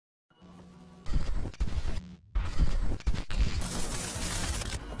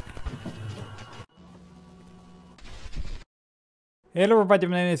Hello everybody,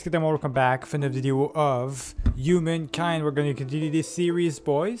 my name is Kid and welcome back for another video of Humankind. We're going to continue this series,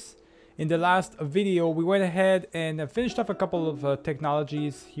 boys. In the last video, we went ahead and finished up a couple of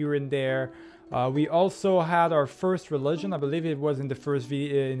technologies here and there. We also had our first religion. I believe it was in the first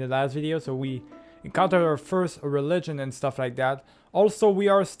video, in the last video. So we encountered our first religion and stuff like that. Also, we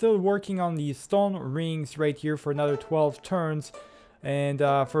are still working on the stone rings right here for another 12 turns. And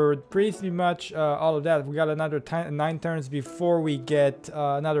for pretty much all of that, we got another 9 turns before we get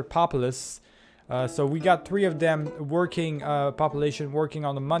another populace. So we got 3 of them working, population working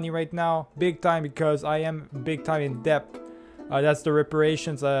on the money right now. Big time, because I am big time in debt. That's the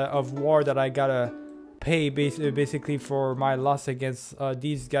reparations of war that I gotta pay basically for my loss against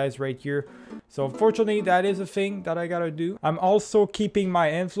these guys right here. So unfortunately, that is a thing that I gotta do. I'm also keeping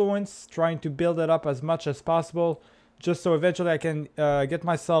my influence, trying to build it up as much as possible, just so eventually I can get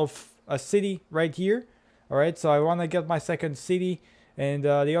myself a city right here. Alright, so I want to get my second city, and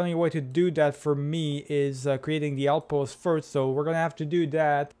the only way to do that for me is creating the outpost first, so we're gonna have to do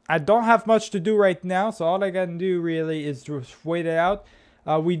that. I don't have much to do right now, so all I can do really is just wait it out.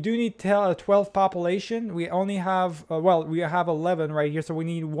 We do need 12 population. We only have, well, we have 11 right here, so we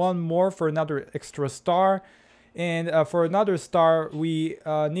need 1 more for another extra star. And for another star, we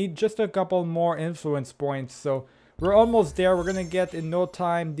need just a couple more influence points, so we're almost there. We're gonna get in no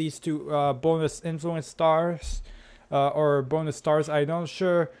time these 2 bonus influence stars or bonus stars. I'm not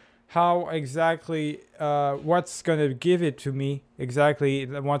sure how exactly what's gonna give it to me exactly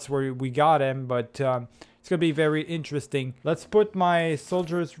once we got him, but it's gonna be very interesting. Let's put my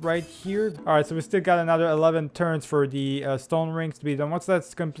soldiers right here. All right, so we still got another 11 turns for the stone rings to be done. Once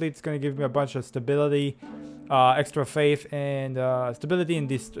that's complete, it's gonna give me a bunch of stability, extra faith, and stability in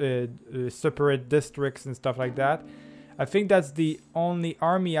these separate districts and stuff like that. I think that's the only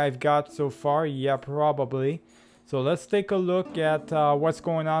army I've got so far. Yeah, probably. So let's take a look at what's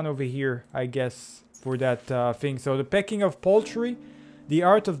going on over here, I guess, for that thing. So the pecking of poultry. The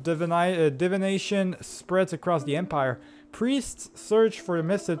art of divination spreads across the empire. Priests search for a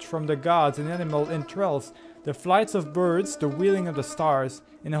message from the gods in animal entrails, the flights of birds, the wheeling of the stars,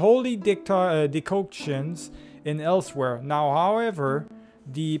 and holy decoctions in elsewhere. Now, however,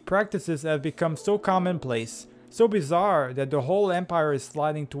 the practices have become so commonplace, so bizarre, that the whole empire is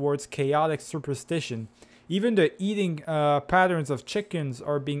sliding towards chaotic superstition. Even the eating patterns of chickens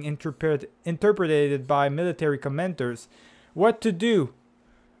are being interpreted by military commanders. What to do?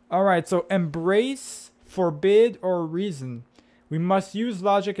 Alright, so embrace, forbid, or reason. We must use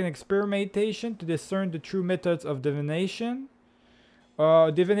logic and experimentation to discern the true methods of divination.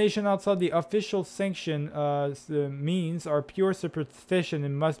 Divination outside the official sanction means are pure superstition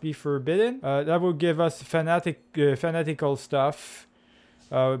and must be forbidden. That will give us fanatical stuff.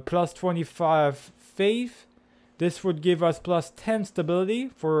 Plus 25 faith. This would give us plus 10 stability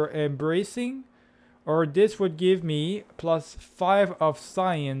for embracing. Or this would give me plus 5 of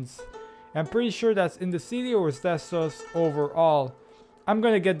science. I'm pretty sure that's in the city, or is that just overall? I'm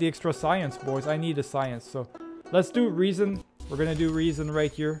gonna get the extra science, boys. I need the science. So let's do reason. We're gonna do reason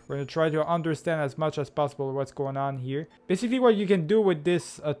right here. We're gonna try to understand as much as possible what's going on here. Basically, what you can do with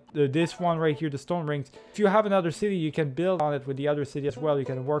this this one right here, the stone rings, if you have another city, you can build on it with the other city as well. You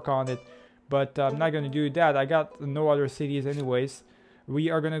can work on it, but I'm not gonna do that. I got no other cities anyways.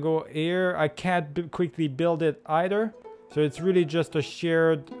 We are gonna go here. I can't quickly build it either, so it's really just a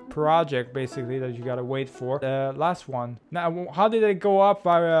shared project basically that you gotta wait for. Last one. Now, how did it go up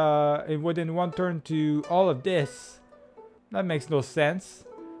within 1 turn to all of this? That makes no sense.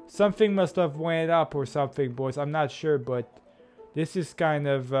 Something must have went up or something, boys. I'm not sure, but this is kind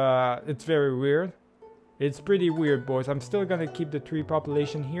of it's very weird. It's pretty weird, boys. I'm still gonna keep the 3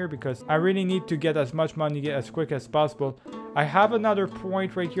 population here because I really need to get as much money as quick as possible. I have another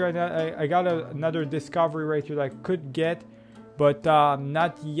point right here. I got another discovery right here that I could get, but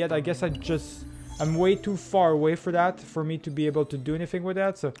not yet. I guess I'm way too far away for that for me to be able to do anything with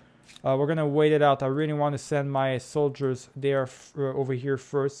that. So we're gonna wait it out. I really want to send my soldiers there over here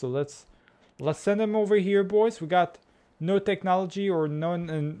first. So let's send them over here, boys. We got no technology or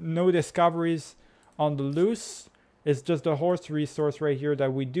no discoveries on the loose. It's just the horse resource right here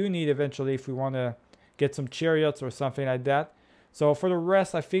that we do need eventually if we want to get some chariots or something like that. So for the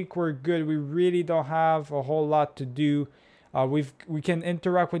rest, I think we're good. We really don't have a whole lot to do. We can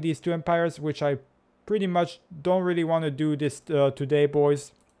interact with these 2 empires, which I pretty much don't really want to do this today,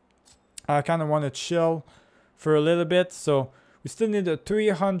 boys. I kind of want to chill for a little bit. So we still need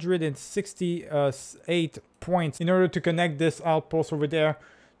 368 points in order to connect this outpost over there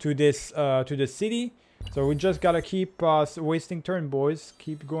to the city. So we just gotta keep wasting turn, boys.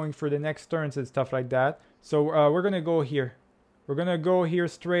 Keep going for the next turns and stuff like that. So we're gonna go here. We're gonna go here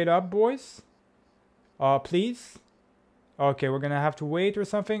straight up, boys. Please. Okay, we're gonna have to wait or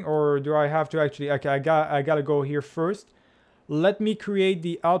something, or do I have to actually? Okay, I gotta go here first. Let me create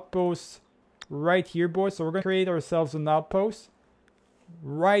the outpost right here, boys. So we're gonna create ourselves an outpost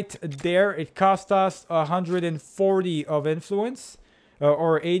right there. It cost us 140 of influence,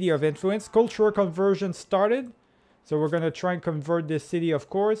 or 80 of influence. Cultural conversion started, so we're gonna try and convert this city, of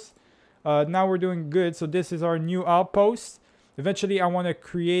course. Now we're doing good. So this is our new outpost. Eventually, I want to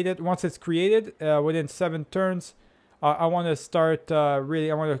create it. Once it's created, within 7 turns. I want to start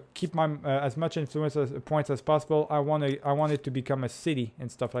really. I want to keep my as much influence points as possible. I want it to become a city and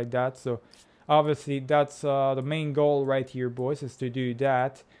stuff like that. So obviously that's the main goal right here, boys, is to do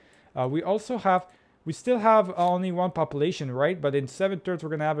that. We still have only 1 population, right? But in 7 turns we're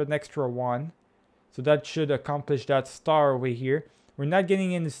gonna have an extra 1, so that should accomplish that star over here. We're not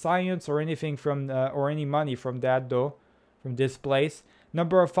getting any science or anything from or any money from that though, from this place.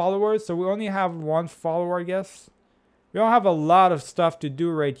 Number of followers. So we only have 1 follower, I guess. We don't have a lot of stuff to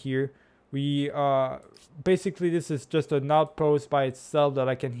do right here. We basically, this is just an outpost by itself that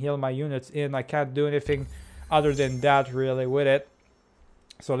I can heal my units in. I can't do anything other than that really with it.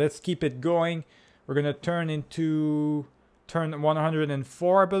 So let's keep it going. We're gonna turn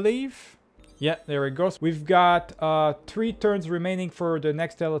 104, I believe. Yeah, there it goes. We've got 3 turns remaining for the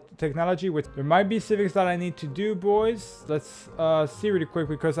next technology. There might be civics that I need to do, boys. Let's see really quick,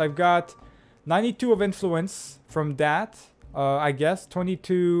 because I've got 92 of influence from that, I guess.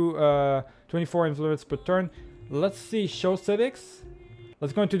 24 influence per turn. Let's see, show civics.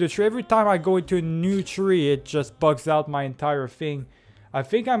 Let's go into the tree. Every time I go into a new tree, it just bugs out my entire thing. I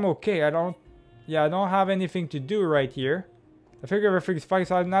think I'm okay. I don't have anything to do right here. I figure everything's fine,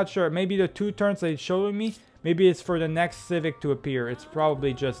 so I'm not sure. Maybe the 2 turns that it's showing me, maybe it's for the next civic to appear. It's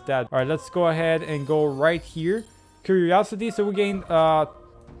probably just that. All right, let's go ahead and go right here. Curiosity, so we gained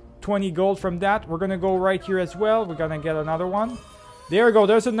 20 gold from that. We're gonna go right here as well. We're gonna get another one. There we go.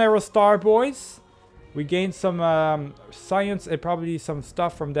 There's a narrow star, boys. We gained some science and probably some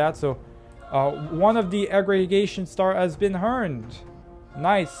stuff from that. So one of the aggregation star has been earned.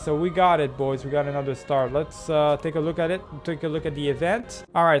 Nice. So we got it, boys. We got another star. Let's take a look at it. Take a look at the event.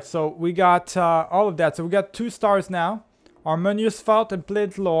 All right. So we got all of that. So we got 2 stars now. Harmonious Fault and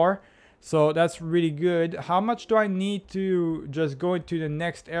Plant Lore. So that's really good. How much do I need to just go into the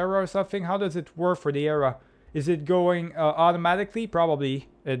next era or something? How does it work for the era? Is it going automatically? Probably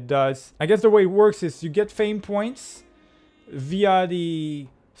it does. I guess the way it works is you get fame points via the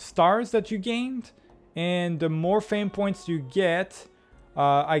stars that you gained. And the more fame points you get,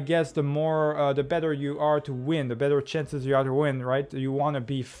 I guess the better you are to win. The better chances you are to win, right? You want to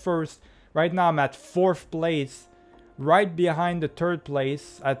be first. Right now I'm at 4th place. Right behind the 3rd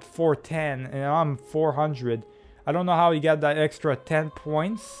place at 410, and I'm 400. I don't know how he got that extra 10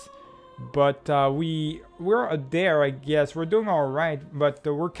 points, but we're there, I guess. We're doing all right, but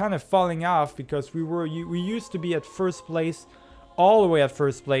we're kind of falling off because we used to be at 1st place, all the way at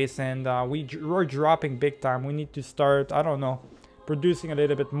 1st place, and we're dropping big time. We need to start, I don't know, producing a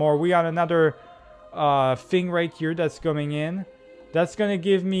little bit more. We got another thing right here that's coming in. That's gonna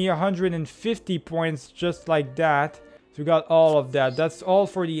give me 150 points just like that. So we got all of that. That's all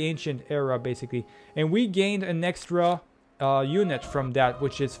for the ancient era, basically. And we gained an extra unit from that,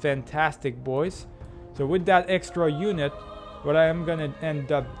 which is fantastic, boys. So with that extra unit, what I am gonna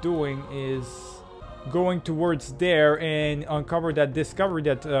end up doing is going towards there and uncover that discovery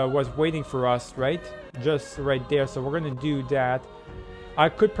that was waiting for us, right? Just right there. So we're gonna do that. I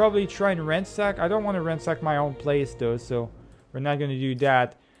could probably try and ransack. I don't want to ransack my own place though, so we're not gonna do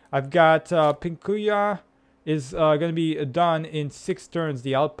that. I've got Pinkuya is gonna be done in 6 turns.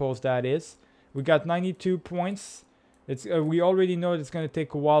 The outpost, that is. We got 92 points. It's we already know it's gonna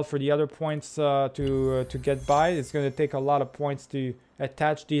take a while for the other points to get by. It's gonna take a lot of points to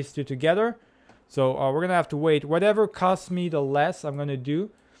attach these 2 together. So we're gonna have to wait. Whatever costs me the less, I'm gonna do.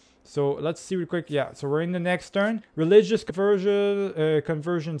 So let's see real quick. Yeah, so we're in the next turn. Religious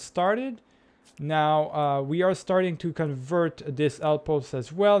conversion started. Now we are starting to convert this outpost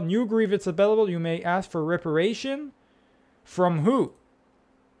as well. New grievance available. You may ask for reparation. From who?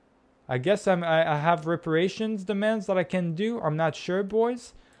 I guess I have reparations demands that I can do. I'm not sure,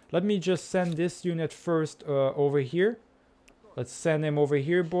 boys. Let me just send this unit first over here. Let's send him over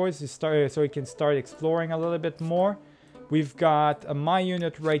here, boys, to start, so he can start exploring a little bit more. We've got my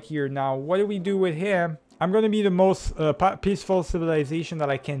unit right here. Now, what do we do with him? I'm going to be the most peaceful civilization that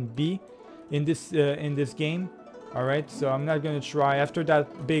I can be in this game. All right, so I'm not going to try. After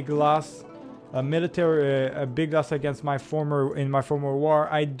that big loss, a big loss against my former war,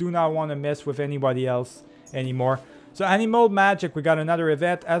 I do not want to mess with anybody else anymore. So animal magic, we got another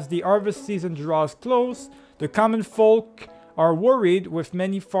event. As the harvest season draws close, the common folk are worried, with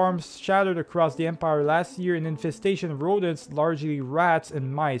many farms shattered across the empire last year. An infestation of rodents, largely rats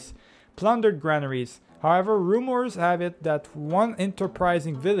and mice, plundered granaries. However, rumors have it that one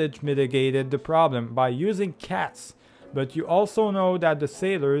enterprising village mitigated the problem by using cats. But you also know that the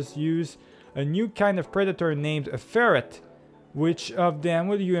sailors use a new kind of predator named a ferret. Which of them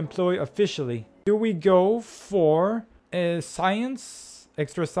will you employ officially? Do we go for science,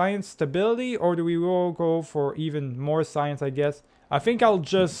 extra science stability, or do we go for even more science, I guess? I think I'll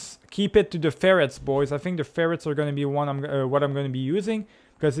just keep it to the ferrets, boys. I think the ferrets are going to be what I'm going to be using,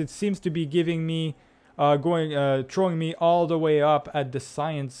 because it seems to be giving me, throwing me all the way up at the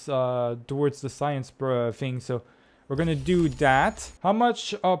science, towards the science thing. So we're going to do that. How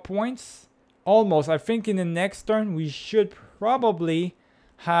much points? Almost. I think in the next turn we should probably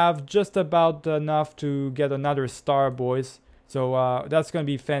have just about enough to get another star, boys. So that's going to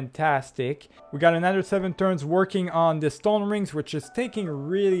be fantastic. We got another 7 turns working on the stone rings, which is taking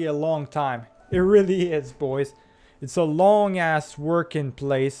really a long time. It really is, boys. It's a long ass work in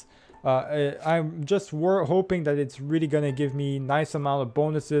place. I'm just hoping that it's really going to give me nice amount of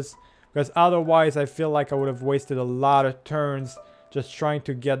bonuses, because otherwise I feel like I would have wasted a lot of turns just trying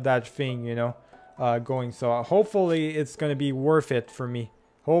to get that thing, you know, going. So hopefully it's going to be worth it for me.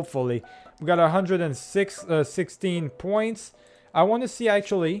 Hopefully. We got 16 points. I want to see,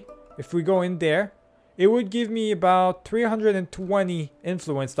 actually, if we go in there, it would give me about 320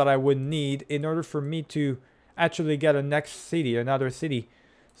 influence that I would need in order for me to actually get a next city, another city.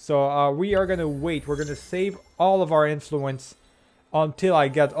 So we are going to wait. We're going to save all of our influence until I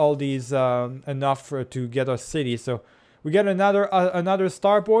get all these enough to get a city. So we get another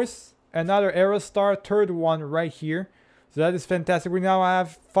star, boys. Another arrow star, third one right here. So that is fantastic. We now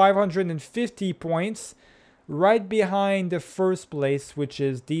have 550 points, right behind the first place, which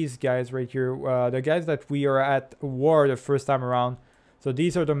is these guys right here. The guys that we are at war the first time around. So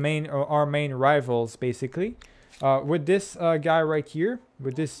these are the our main rivals, basically. With this guy right here,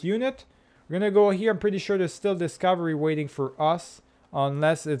 with this unit, we're gonna go here. I'm pretty sure there's still discovery waiting for us,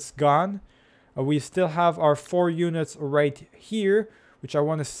 unless it's gone. We still have our 4 units right here, which I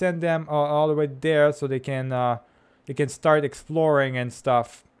want to send them all the way there so they can start exploring and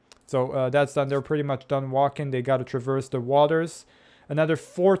stuff. So that's done. They're pretty much done walking. They got to traverse the waters. Another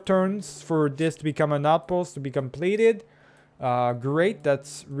 4 turns for this to become an outpost to be completed. Great.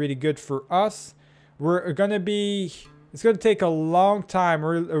 That's really good for us. We're going to be... It's going to take a long time.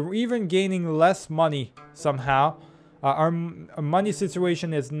 We're even gaining less money somehow. Our money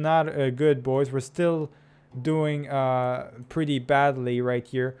situation is not good, boys. We're still doing pretty badly right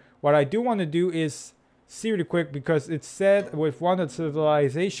here. What I do want to do is see really quick, because it said with one of the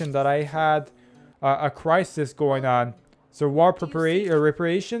civilization that I had a crisis going on. So war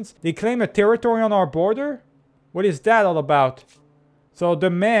reparations. They claim a territory on our border? What is that all about? So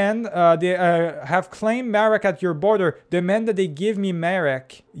demand, they have claimed Marek at your border. Demand that they give me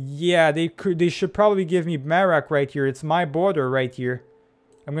Marek. Yeah, they should probably give me Marek right here. It's my border right here.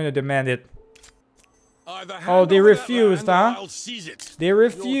 I'm gonna demand it. Oh, they refused, huh? They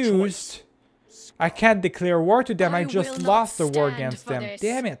refused. I can't declare war to them. I just lost the war against them.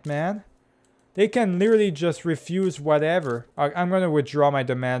 Damn it, man. They can literally just refuse whatever. I'm gonna withdraw my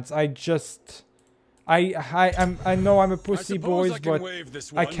demands. I know I'm a pussy, boys, but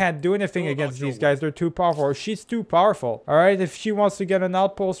I can't do anything against these guys. They're too powerful. She's too powerful. Alright, if she wants to get an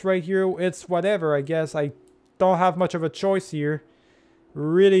outpost right here, it's whatever, I guess. I don't have much of a choice here.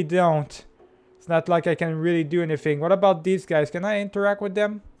 Really don't. It's not like I can really do anything. What about these guys? Can I interact with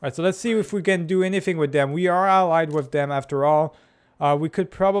them? Alright, so let's see if we can do anything with them. We are allied with them after all. We could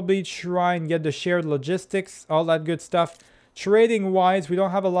probably try and get the shared logistics, all that good stuff. Trading wise, we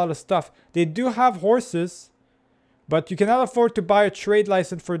don't have a lot of stuff. They do have horses, but you cannot afford to buy a trade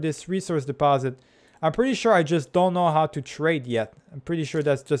license for this resource deposit. I'm pretty sure I just don't know how to trade yet. I'm pretty sure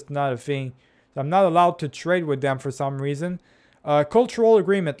that's just not a thing. I'm not allowed to trade with them for some reason. Cultural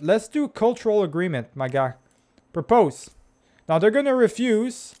agreement. Let's do cultural agreement, my guy. Propose. Now they're gonna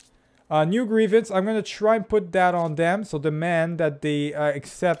refuse. New grievance. I'm gonna try and put that on them. So demand that they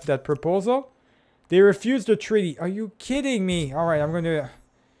accept that proposal. They refused the treaty. Are you kidding me? Alright, I'm gonna...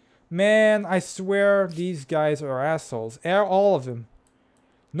 Man, I swear these guys are assholes. All of them.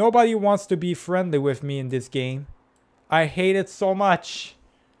 Nobody wants to be friendly with me in this game. I hate it so much.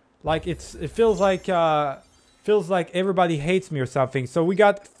 Like, it feels like everybody hates me or something. So we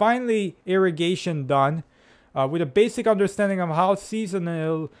got finally irrigation done. With a basic understanding of how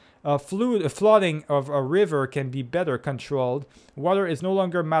seasonal flooding of a river can be better controlled. Water is no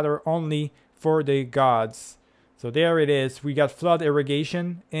longer a matter only for the gods. So there it is. We got flood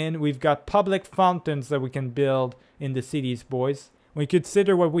irrigation, and we've got public fountains that we can build in the cities, boys. When you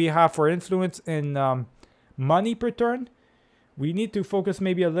consider what we have for influence and money per turn, we need to focus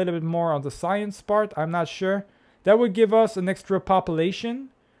maybe a little bit more on the science part. I'm not sure. That would give us an extra population,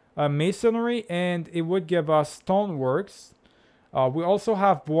 masonry, and it would give us stoneworks. We also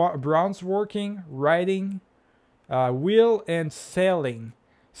have bronze working, writing, wheel, and sailing.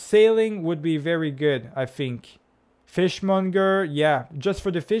 Sailing would be very good, I think. Fishmonger, yeah, just for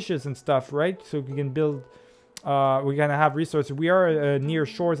the fishes and stuff, right? So we can build, we're gonna have resources. We are near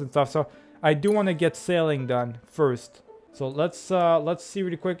shores and stuff, so I do want to get sailing done first. So let's see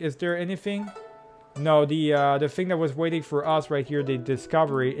really quick. Is there anything? No, the thing that was waiting for us right here, the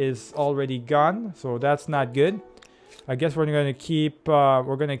discovery, is already gone, so that's not good. I guess we're gonna keep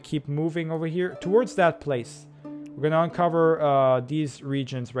moving over here towards that place. We're gonna uncover these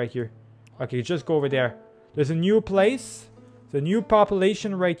regions right here. Okay, just go over there. There's a new place. The new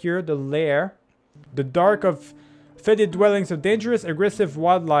population right here, the lair. The dark of fetid dwellings of dangerous, aggressive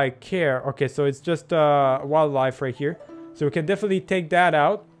wildlife care. Okay, so it's just wildlife right here. So we can definitely take that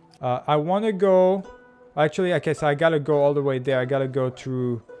out. I want to go... Actually, okay, so I gotta go all the way there. I gotta go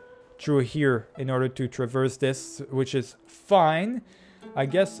through here in order to traverse this, which is fine. I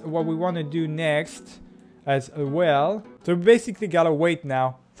guess what we want to do next as well... So we basically gotta wait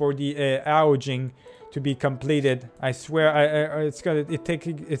now for the auging to be completed. I swear, it's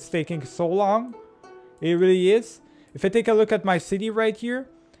taking so long. It really is. If I take a look at my city right here,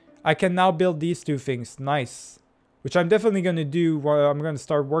 I can now build these two things. Nice. Which I'm definitely going to do. Well, I'm going to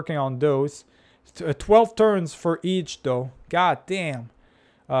start working on those. 12 turns for each though. God damn.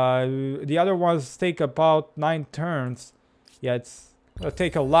 The other ones take about 9 turns. Yeah, it's going to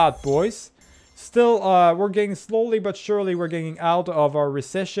take a lot, boys. Still, we're getting slowly but surely, we're getting out of our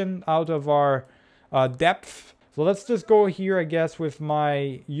recession, out of our depth. So let's just go here, I guess, with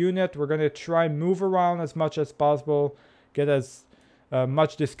my unit. We're going to try and move around as much as possible. Get as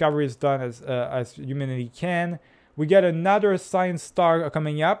much discoveries done as humanity can. We get another science star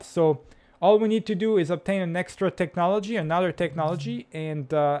coming up. So all we need to do is obtain an extra technology, another technology. And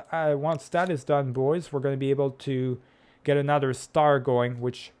once that is done, boys, we're going to be able to get another star going,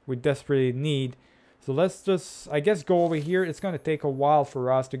 which we desperately need. So let's just, I guess, go over here. It's going to take a while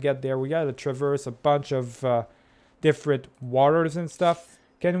for us to get there. We got to traverse a bunch of different waters and stuff.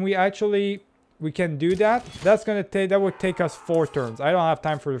 Can we actually, we can do that? That's going to take, that would take us 4 turns. I don't have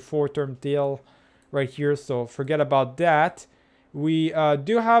time for the 4-turn deal right here, so forget about that. We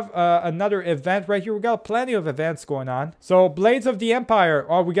do have another event right here. We got plenty of events going on. So Blades of the Empire.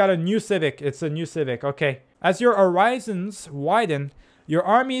 Oh, we got a new civic. It's a new civic. Okay. As your horizons widen, your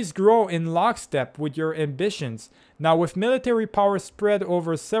armies grow in lockstep with your ambitions. Now, with military power spread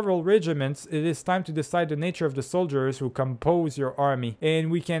over several regiments, it is time to decide the nature of the soldiers who compose your army. And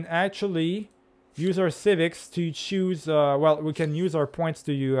we can actually use our civics to choose, well, we can use our points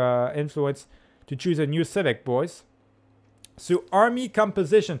to influence to choose a new civic, boys. So, army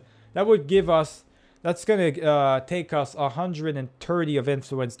composition, that would give us, that's going to take us 130 of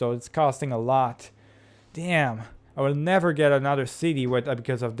influence, though. It's costing a lot. Damn. I will never get another city with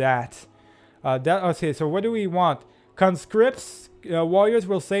because of that. Okay, so what do we want? Conscripts, warriors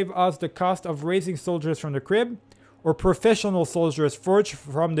will save us the cost of raising soldiers from the crib. Or professional soldiers forged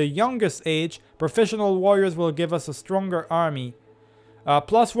from the youngest age. Professional warriors will give us a stronger army.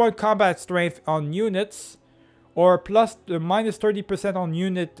 +1 combat strength on units. Or plus minus 30% on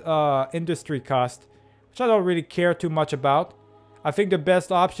unit industry cost. Which I don't really care too much about. I think the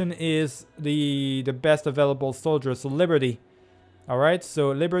best option is the best available soldier, so Liberty. Alright, so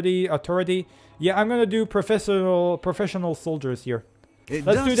Liberty, Authority. Yeah, I'm gonna do professional soldiers here.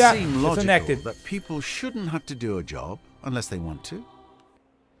 Let's do that. Seem logical that people shouldn't have to do a job unless they want to.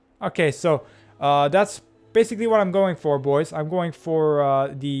 Okay, so that's basically what I'm going for, boys. I'm going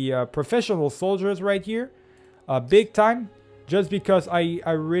for the professional soldiers right here. Big time. Just because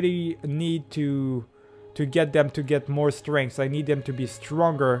I really need to get them to get more strengths. I need them to be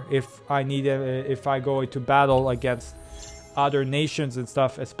stronger if I go into battle against other nations and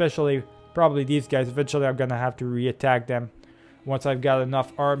stuff, especially probably these guys. Eventually I'm gonna have to re-attack them once I've got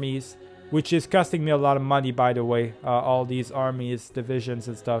enough armies, which is costing me a lot of money, by the way, all these armies, divisions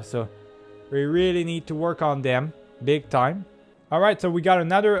and stuff. So we really need to work on them big time. All right, so we got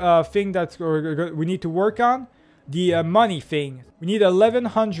another thing that's we need to work on. The money thing. We need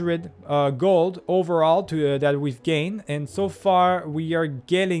 1100 gold overall to that we've gained, and so far we are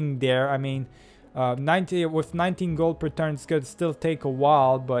getting there. I mean, 19 gold per turn, it's gonna still take a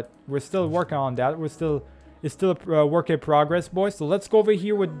while, but we're still working on that. It's still a work in progress, boys. So let's go over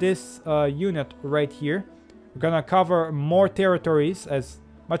here with this unit right here. We're gonna cover more territories as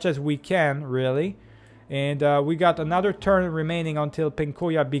much as we can, really. And we got another turn remaining until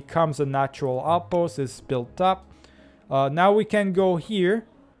Pinkoya becomes a natural outpost, is built up. Now we can go here.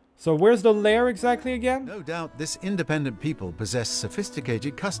 So where's the lair exactly again? No doubt this independent people possess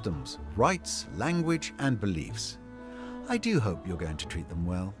sophisticated customs, rights, language, and beliefs. I do hope you're going to treat them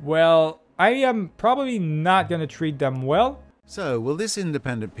well. Well, I am probably not going to treat them well. So, will this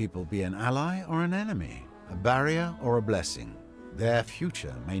independent people be an ally or an enemy? A barrier or a blessing? Their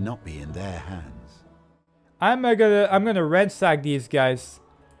future may not be in their hands. I'm gonna ransack these guys.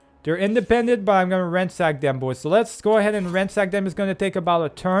 They're independent, but I'm gonna ransack them, boys. So let's go ahead and ransack them. It's gonna take about a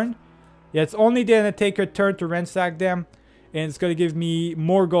turn. Yeah, it's only gonna take a turn to ransack them, and it's gonna give me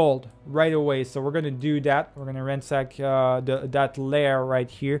more gold right away. So we're gonna do that. We're gonna ransack that lair right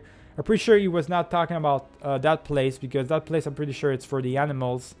here. I'm pretty sure he was not talking about that place, because that place I'm pretty sure it's for the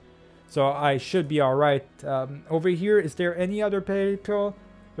animals. So I should be all right. Over here, is there any other people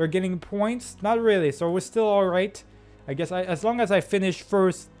that are getting points? Not really. So we're still all right. I guess as long as I finish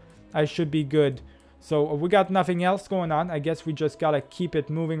first, I should be good. So we got nothing else going on. I guess we just gotta keep it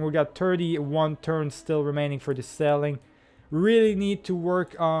moving. We got 31 turns still remaining for the selling. Really need to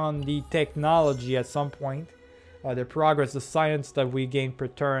work on the technology at some point. The progress, the science that we gain per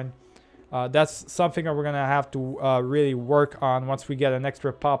turn. That's something that we're gonna have to really work on once we get an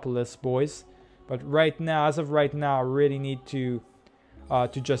extra populace, boys. But right now, as of right now, I really need to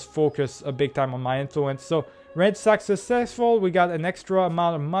just focus a big time on my influence. So red sack successful. We got an extra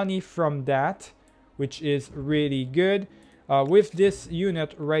amount of money from that, which is really good. With this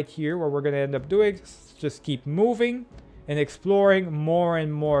unit right here, what we're gonna end up doing is just keep moving and exploring more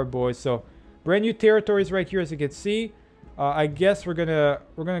and more, boys. So brand new territories right here, as you can see. I guess we're gonna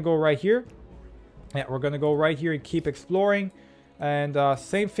go right here. Yeah, we're gonna go right here and keep exploring. And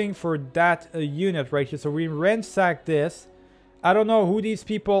same thing for that unit right here. So we ransack this. I don't know who these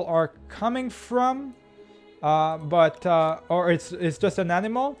people are coming from, or it's just an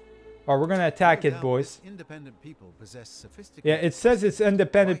animal, or we're gonna attack it, boys. Independent people possess sophisticated. Yeah, it says it's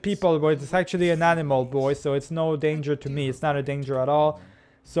independent people, but it's actually an animal, boys. So it's no danger to me. It's not a danger at all.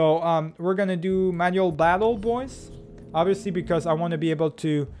 So we're gonna do manual battle, boys. Obviously, because I want to be able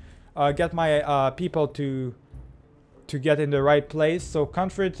to get my people to get in the right place. So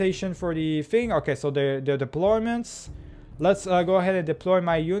confrontation for the thing. Okay, so the deployments. Let's go ahead and deploy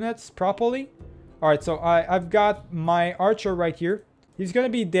my units properly. Alright, so I've got my archer right here. He's going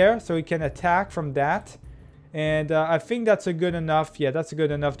to be there so he can attack from that. And I think that's a good enough. Yeah, that's a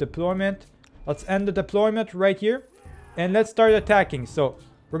good enough deployment. Let's end the deployment right here. And let's start attacking. So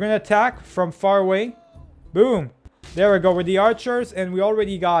we're going to attack from far away. Boom. There we go with the archers. And we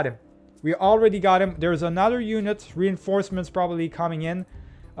already got him. We already got him. There's another unit. Reinforcements probably coming in.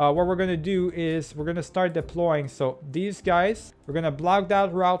 What we're going to do is we're going to start deploying. So these guys, we're going to block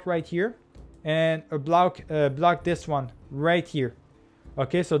that route right here. And block this one right here.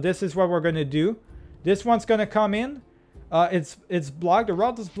 Okay, so this is what we're going to do. This one's going to come in. It's blocked. The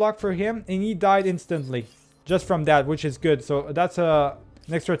route is blocked for him. And he died instantly. Just from that, which is good. So that's an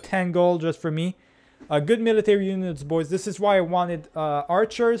extra 10 gold just for me. Good military units, boys. This is why I wanted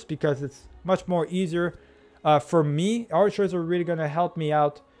archers. Because it's much more easier for me. Archers are really going to help me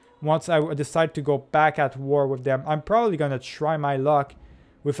out once I decide to go back at war with them. I'm probably going to try my luck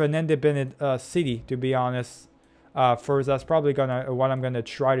with an independent city, to be honest. First, that's probably what I'm gonna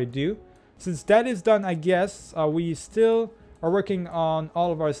try to do. Since that is done, I guess we still are working on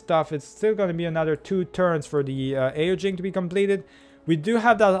all of our stuff. It's still gonna be another 2 turns for the Aeojing to be completed. We do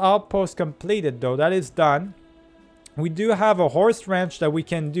have that outpost completed, though. That is done. We do have a horse ranch that we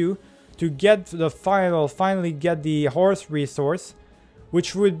can do to get the finally get the horse resource,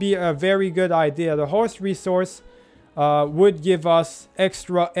 which would be a very good idea. The horse resource would give us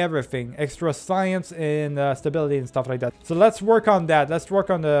extra everything, extra science and stability and stuff like that. So let's work on that. Let's work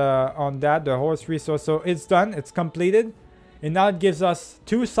on the horse resource. So it's done. It's completed. And now it gives us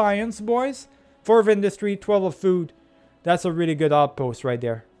 2 science, boys. 4 of industry, 12 of food. That's a really good outpost right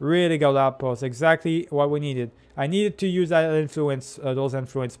there. Really good outpost. Exactly what we needed. I needed to use that influence, those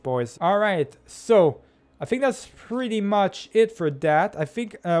influence, boys. All right. So I think that's pretty much it for that. I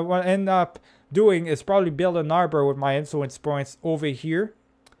think what I end up doing is probably build an arbor with my influence points over here.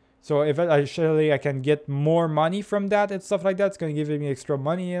 So if actually I can get more money from that and stuff like that, it's going to give me extra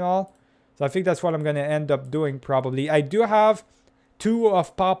money and all. So I think that's what I'm going to end up doing probably. I do have 2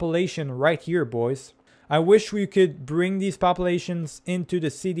 of population right here, boys. I wish we could bring these populations into the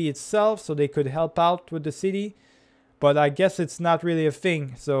city itself so they could help out with the city. But I guess it's not really a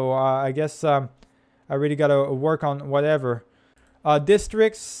thing. So I guess I really got to work on whatever.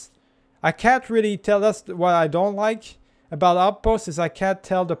 Districts. I can't really tell. That's what I don't like about outposts, is I can't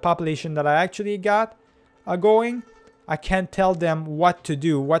tell the population that I actually got going. I can't tell them what to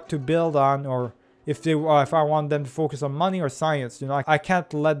do, what to build on, or if I want them to focus on money or science. You know, I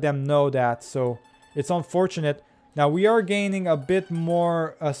can't let them know that, so it's unfortunate. Now we are gaining a bit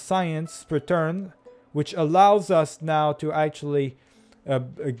more science per turn, which allows us now to actually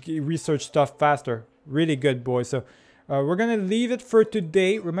research stuff faster. Really good, boys. So we're gonna leave it for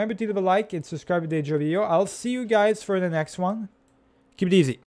today. Remember to leave a like and subscribe to the video. I'll see you guys for the next one. Keep it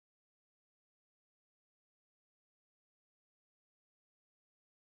easy.